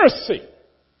Pharisee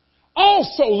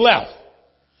also left.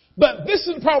 But this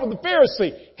is the problem with the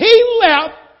Pharisee. He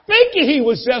left thinking he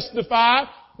was justified,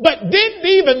 but didn't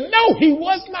even know he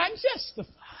was not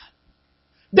justified.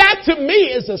 That to me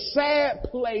is a sad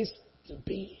place to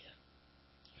be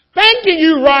in. Thinking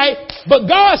you right, but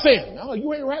God saying, no,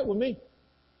 you ain't right with me.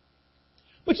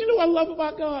 But you know what I love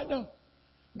about God though?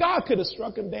 God could have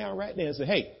struck him down right there and said,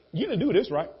 hey, you didn't do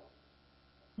this right.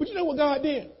 But you know what God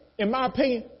did? In my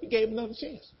opinion, he gave him another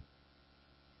chance.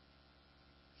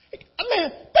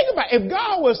 Man, think about it. If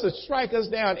God was to strike us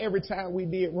down every time we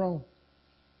did wrong,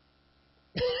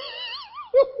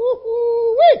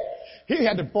 He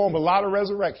had to perform a lot of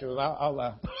resurrections. I'll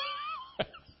lie.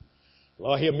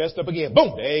 Lord, he messed up again.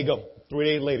 Boom, there you go. 3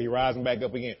 days later, he rising back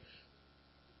up again.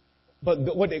 But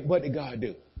what did God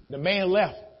do? The man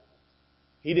left.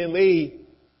 He didn't leave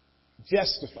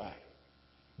justified.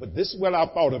 But this is what I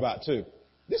thought about too.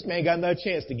 This man got another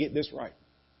chance to get this right.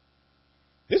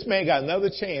 This man got another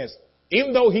chance.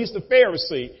 Even though he's the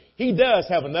Pharisee, he does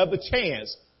have another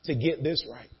chance to get this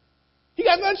right. He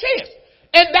got another chance.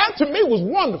 And that to me was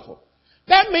wonderful.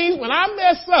 That means when I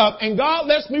mess up and God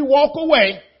lets me walk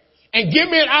away and give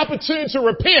me an opportunity to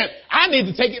repent, I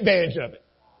need to take advantage of it.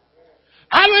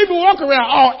 I don't even walk around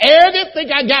all arrogant,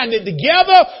 think I got it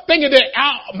together, thinking that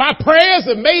my prayers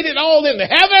have made it all into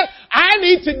heaven. I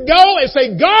need to go and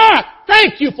say, God,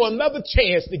 thank you for another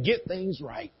chance to get things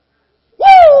right.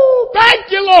 Woo! Thank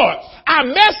you, Lord. I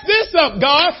messed this up,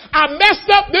 God. I messed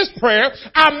up this prayer.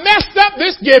 I messed up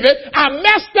this giving. I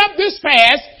messed up this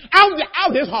fast. I was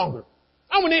just hungry.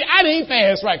 I didn't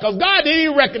fast right because God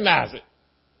didn't even recognize it.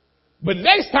 But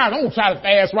next time, I'm going to try to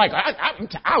fast right.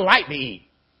 I like to eat.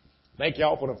 Thank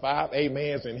y'all for the 5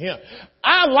 amens in here.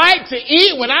 I like to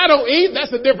eat. When I don't eat,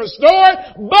 that's a different story.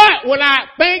 But when I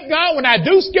thank God, when I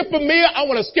do skip a meal, I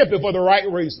want to skip it for the right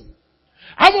reason.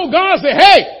 I want God to say,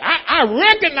 hey, I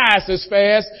recognize this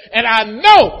fast and I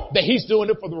know that he's doing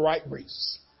it for the right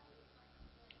reasons.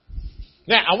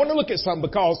 Now, I want to look at something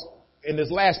because in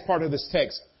this last part of this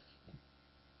text,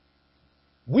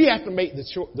 we have to make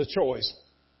the choice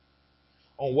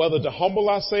on whether to humble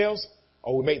ourselves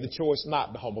or we make the choice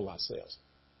not to humble ourselves.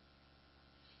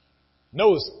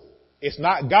 Notice, it's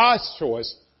not God's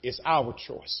choice, it's our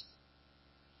choice.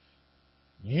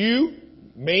 You,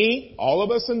 me, all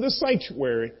of us in this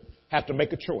sanctuary have to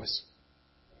make a choice.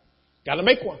 Got to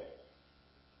make one.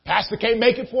 Pastor can't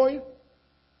make it for you.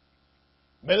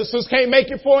 Ministers can't make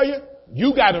it for you.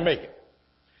 You got to make it.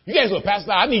 You guys go,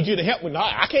 Pastor, I need you to help me. No,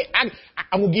 I can't.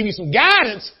 I'm going to give you some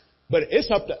guidance, but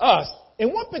it's up to us.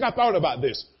 And one thing I thought about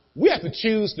this, we have to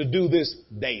choose to do this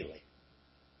daily.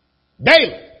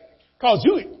 Daily. Because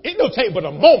it don't take but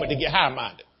a moment to get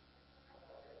high-minded.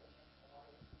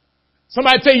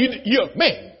 Somebody tell you,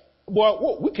 man,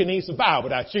 boy, we couldn't even survive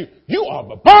without you. You are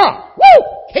the bomb. Woo!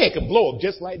 Head can blow up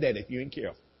just like that if you ain't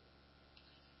careful.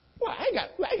 Well,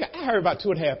 I heard about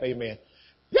 2.5 amen.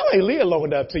 Y'all ain't live long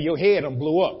enough till your head done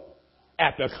blew up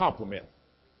after a compliment.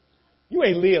 You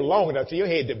ain't live long enough till your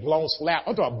head done blown slap.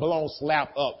 I'm talking blown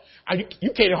slap up.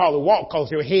 You can't hardly walk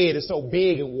because your head is so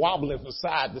big and wobbling from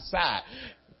side to side.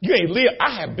 You ain't live.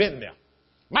 I have been there.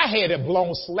 My head had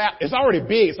blown slap. It's already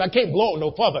big, so I can't blow it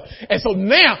no further. And so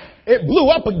now it blew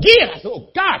up again. I said, oh,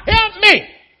 God, help me.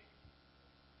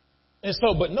 And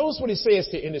so, but notice what he says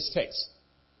here in this text.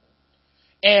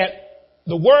 And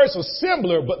the words are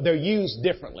similar, but they're used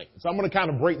differently. So I'm going to kind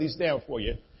of break these down for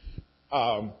you.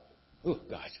 Oh,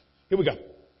 gosh. Here we go.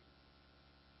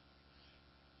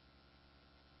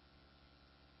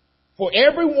 For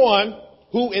everyone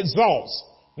who exalts,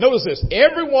 notice this,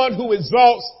 everyone who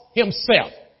exalts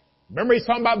himself. Remember, he's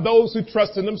talking about those who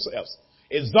trust in themselves.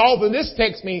 Exalt in this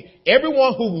text means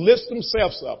everyone who lifts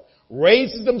themselves up,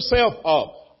 raises themselves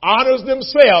up, honors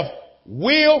themselves,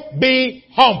 will be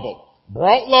humble,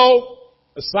 brought low,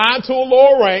 assigned to a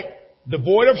lower rank,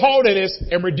 devoid of holiness,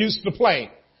 and reduced to plain.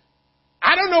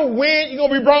 I don't know when you're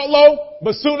going to be brought low,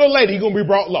 but sooner or later you're going to be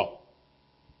brought low.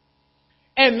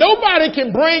 And nobody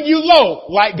can bring you low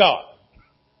like God.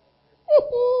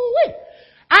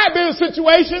 I've been in a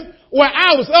situation where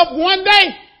I was up one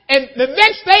day and the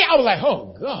next day I was like,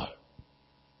 oh God.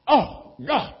 Oh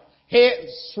God. Head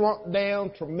shrunk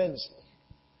down tremendously.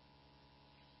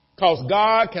 Because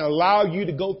God can allow you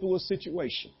to go through a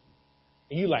situation.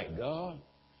 And you're like, God,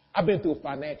 I've been through a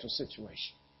financial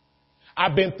situation.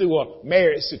 I've been through a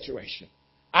marriage situation.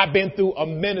 I've been through a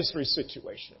ministry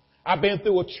situation. I've been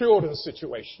through a children's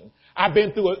situation. I've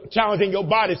been through a challenging your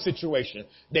body situation.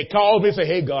 They called me and said,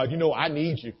 hey, God, I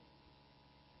need you.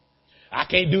 I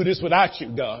can't do this without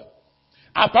you, God.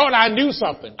 I thought I knew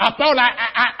something. I thought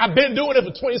I've been doing it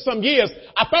for 20 some years.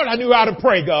 I thought I knew how to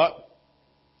pray, God.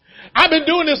 I've been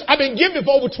doing this. I've been giving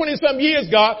for over 20 some years,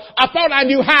 God. I thought I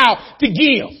knew how to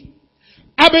give.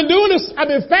 I've been doing this. I've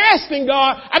been fasting,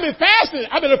 God. I've been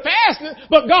fasting,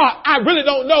 but God, I really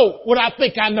don't know what I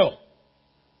think I know.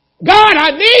 God,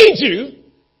 I need you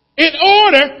in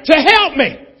order to help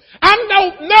me. I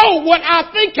don't know what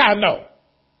I think I know.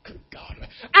 God,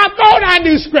 I thought I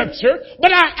knew scripture,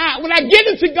 but when I get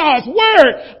into God's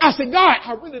word, I say, God,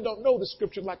 I really don't know the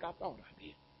scripture like I thought I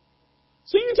did.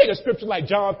 So you take a scripture like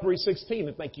John 3:16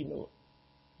 and think you know it.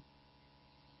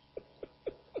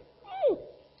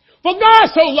 For God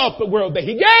so loved the world that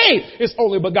he gave his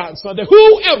only begotten son, that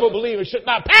whoever believes should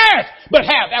not perish, but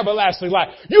have everlasting life.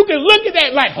 You can look at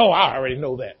that like, oh, I already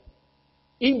know that.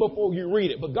 Even before you read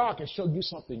it, but God can show you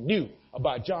something new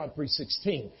about John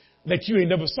 3:16 that you ain't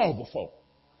never saw before.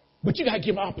 But you got to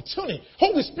give him an opportunity.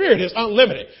 Holy Spirit is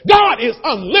unlimited. God is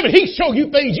unlimited. He show you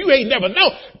things you ain't never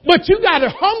known. But you got to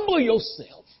humble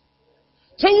yourself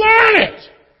to learn it.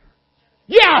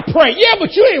 Yeah, I pray. Yeah,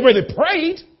 but you ain't really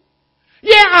prayed.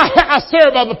 Yeah, I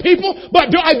serve other people.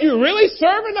 But are you really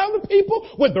serving other people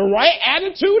with the right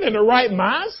attitude and the right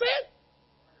mindset?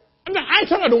 I ain't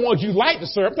talking about the ones you like to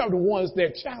serve. I'm talking about the ones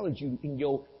that challenge you in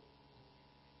your...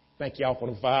 Thank y'all for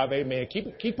the 5. Amen.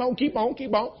 Keep on.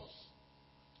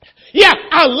 Yeah,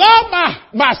 I love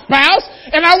my spouse,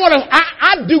 and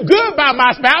I do good by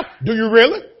my spouse. Do you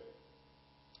really?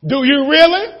 Do you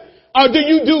really? Or do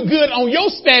you do good on your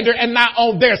standard and not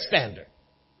on their standard?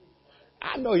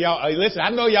 I know y'all, listen,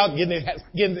 I know y'all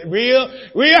getting real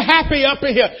happy up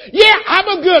in here. Yeah, I'm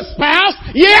a good spouse.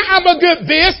 Yeah, I'm a good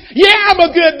this. Yeah, I'm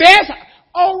a good this.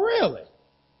 Oh, really?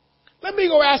 Let me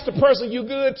go ask the person you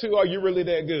good to, are you really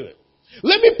that good?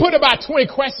 Let me put about 20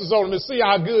 questions on them to see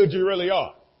how good you really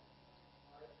are.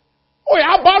 Oh yeah,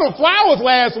 I bought them flowers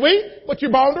last week, but you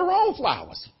bought the wrong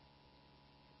flowers.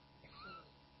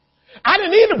 I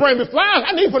didn't need to bring me flowers.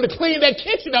 I needed for them to clean that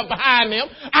kitchen up behind them.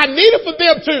 I needed for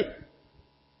them to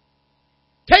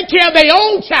take care of their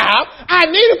own child. I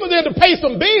needed for them to pay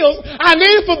some bills. I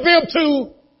needed for them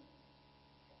to...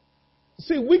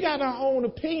 See, we got our own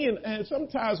opinion, and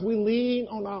sometimes we lean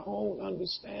on our own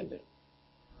understanding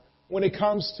when it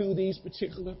comes to these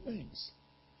particular things.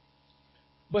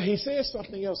 But he says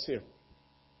something else here.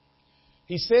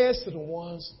 He says to the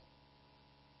ones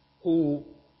who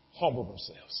humble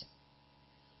themselves,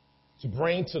 to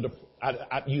bring to the...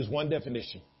 I use one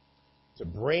definition, to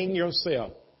bring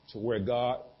yourself to what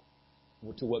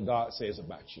God says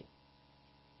about you.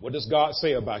 What does God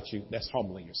say about you? That's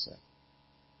humbling yourself.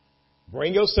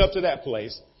 Bring yourself to that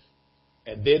place,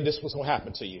 and then this is what's going to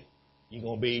happen to you. You're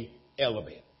going to be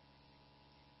elevated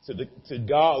to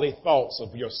godly thoughts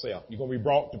of yourself. You're going to be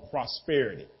brought to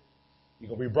prosperity. You're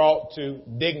going to be brought to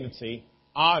dignity,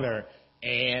 honor,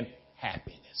 and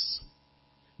happiness.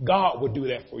 God will do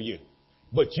that for you.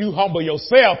 But you humble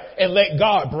yourself and let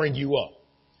God bring you up.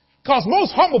 Because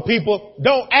most humble people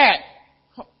don't act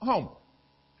humble.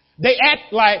 They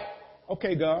act like,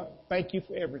 okay, God, thank you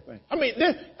for everything.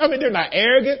 They're not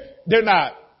arrogant. They're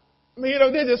not,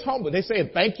 they're just humble. They say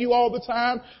thank you all the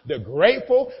time. They're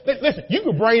grateful. Listen, you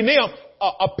can bring them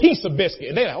a piece of biscuit.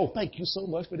 And they're like, oh, thank you so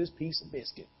much for this piece of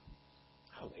biscuit.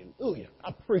 Hallelujah. I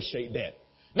appreciate that.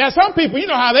 Now, some people, you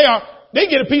know how they are. They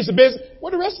get a piece of biscuit.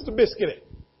 Where the rest of the biscuit at?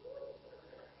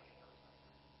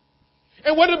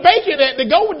 And where the bacon at to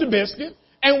go with the biscuit,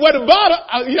 and where the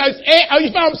butter, you know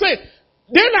what I'm saying?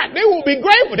 They won't be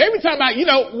grateful. Every time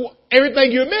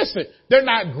everything you're missing, they're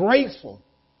not grateful.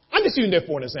 I'm just using that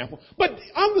for an example. But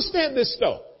understand this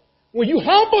though. When you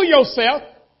humble yourself,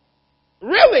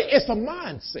 really it's a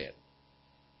mindset.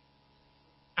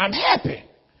 I'm happy.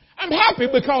 I'm happy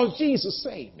because Jesus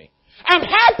saved me. I'm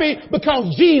happy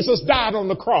because Jesus died on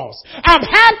the cross. I'm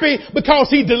happy because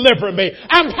he delivered me.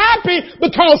 I'm happy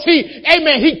because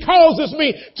he causes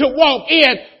me to walk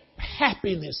in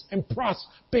happiness and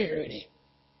prosperity.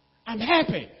 I'm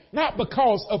happy not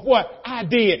because of what I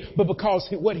did, but because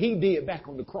what he did back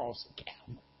on the cross of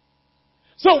Calvary.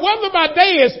 So whether my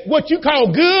day is what you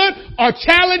call good or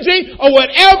challenging or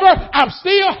whatever, I'm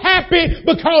still happy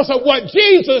because of what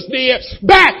Jesus did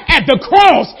back at the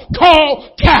cross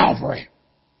called Calvary.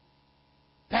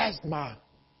 That's my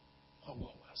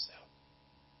humble myself.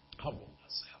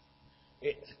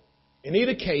 In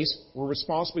either case, we're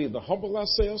responsible to humble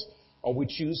ourselves or we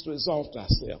choose to exalt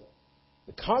ourselves.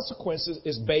 The consequences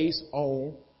is based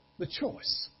on the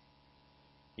choice.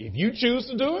 If you choose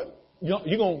to do it,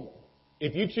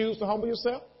 if you choose to humble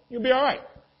yourself, you'll be all right.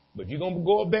 But if you're going to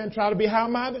go up there and try to be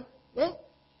high-minded, well,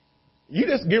 you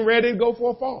just get ready to go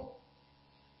for a fall.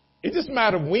 It just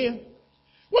matters when.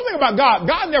 One thing about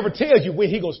God never tells you when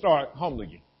he's going to start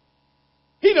humbling you.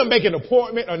 He doesn't make an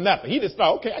appointment or nothing. He just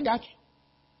thought, okay, I got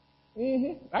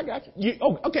you. I got you.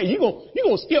 Okay, you're going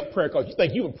to skip prayer because you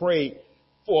think you have prayed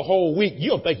for a whole week.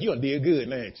 You don't think you're going to do good,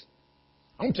 man.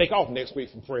 I'm going to take off next week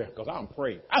from prayer because I'm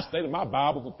praying. I studied my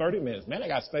Bible for 30 minutes. Man, I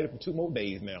got to study for 2 more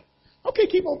days now. Okay,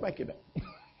 keep on thinking that.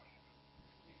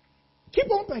 Keep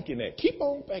on thinking that. Keep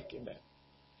on thinking that.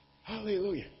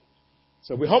 Hallelujah.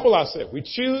 So we humble ourselves. We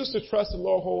choose to trust the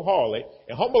Lord wholeheartedly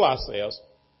and humble ourselves.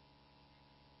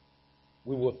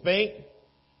 We will think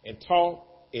and talk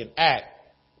and act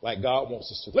like God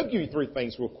wants us to. Let me give you three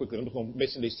things real quickly. I'm just going to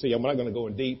mention these to you. I'm not going to go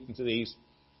in deep into these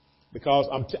because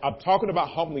I'm talking about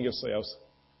humbling yourselves,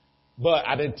 but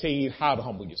I didn't tell you how to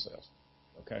humble yourselves.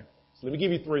 Okay? So let me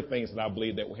give you three things that I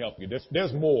believe that will help you.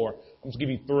 There's more. I'm just going to give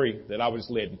you three that I was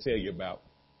just led to tell you about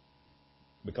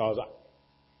because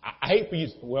I hate for you.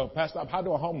 Well, Pastor, how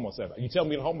do I humble myself? You tell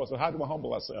me to humble myself. How do I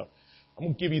humble myself? I'm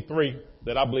going to give you three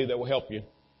that I believe that will help you.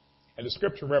 And the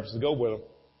scripture references go with them.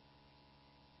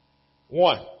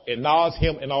 1, acknowledge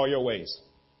him in all your ways.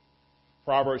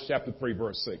 Proverbs chapter 3,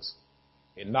 verse 6.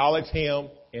 Acknowledge him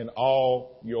in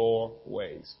all your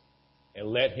ways and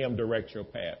let him direct your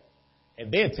path.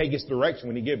 And then take his direction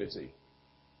when he gives it to you.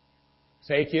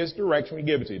 Take his direction when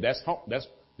he gives it to you. That's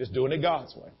just doing it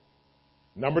God's way.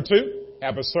 Number 2,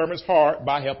 have a servant's heart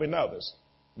by helping others.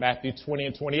 Matthew 20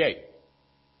 and 28.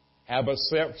 Have a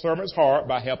servant's heart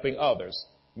by helping others.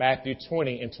 Matthew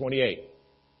 20 and 28.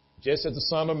 Just as the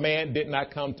Son of Man did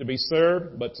not come to be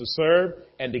served, but to serve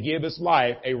and to give his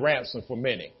life a ransom for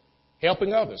many.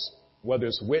 Helping others, whether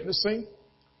it's witnessing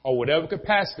or whatever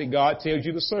capacity God tells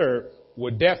you to serve,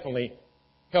 will definitely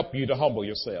help you to humble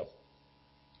yourself.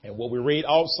 And what we read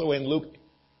also in Luke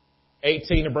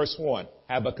 18 and verse 1,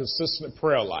 have a consistent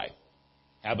prayer life.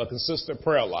 Have a consistent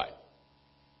prayer life.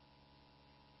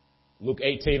 Luke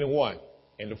 18 and 1.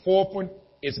 And the fourth one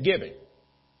is giving.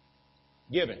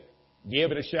 Giving.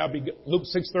 Give and it shall be, Luke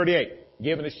 6:38.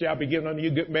 Give and it shall be given unto you,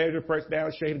 good measure, pressed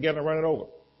down, shaken together, and running over.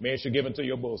 Man shall give into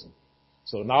your bosom.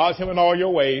 So acknowledge him in all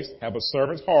your ways, have a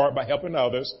servant's heart by helping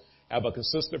others, have a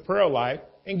consistent prayer life,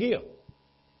 and give.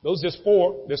 Those are just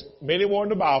 4. There's many more in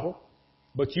the Bible,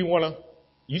 but you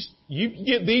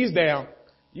get these down,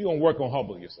 you're going to work on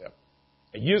humbling yourself.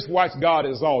 And you just watch God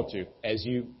exalt you as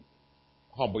you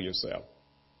humble yourself.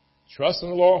 Trust in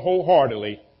the Lord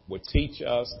wholeheartedly will teach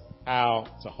us how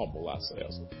to humble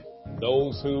ourselves.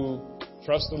 Those who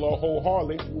trust the Lord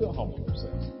wholeheartedly will humble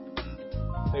themselves.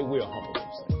 They will humble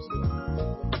themselves.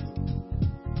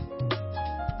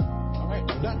 All right,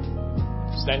 I'm done.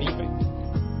 Stand to your feet.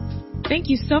 Thank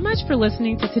you so much for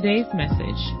listening to today's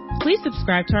message. Please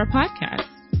subscribe to our podcast.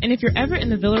 And if you're ever in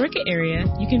the Villa Rica area,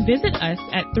 you can visit us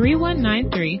at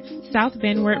 3193 South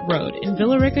Van Wert Road in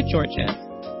Villa Rica, Georgia,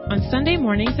 on Sunday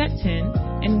mornings at 10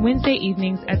 and Wednesday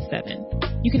evenings at 7.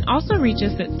 You can also reach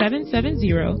us at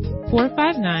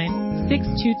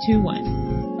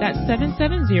 770-459-6221. That's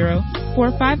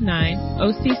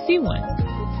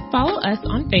 770-459-OCC1. Follow us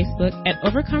on Facebook at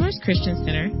Overcomers Christian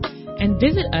Center and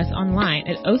visit us online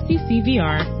at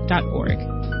occvr.org.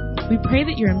 We pray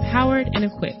that you're empowered and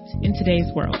equipped in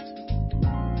today's world.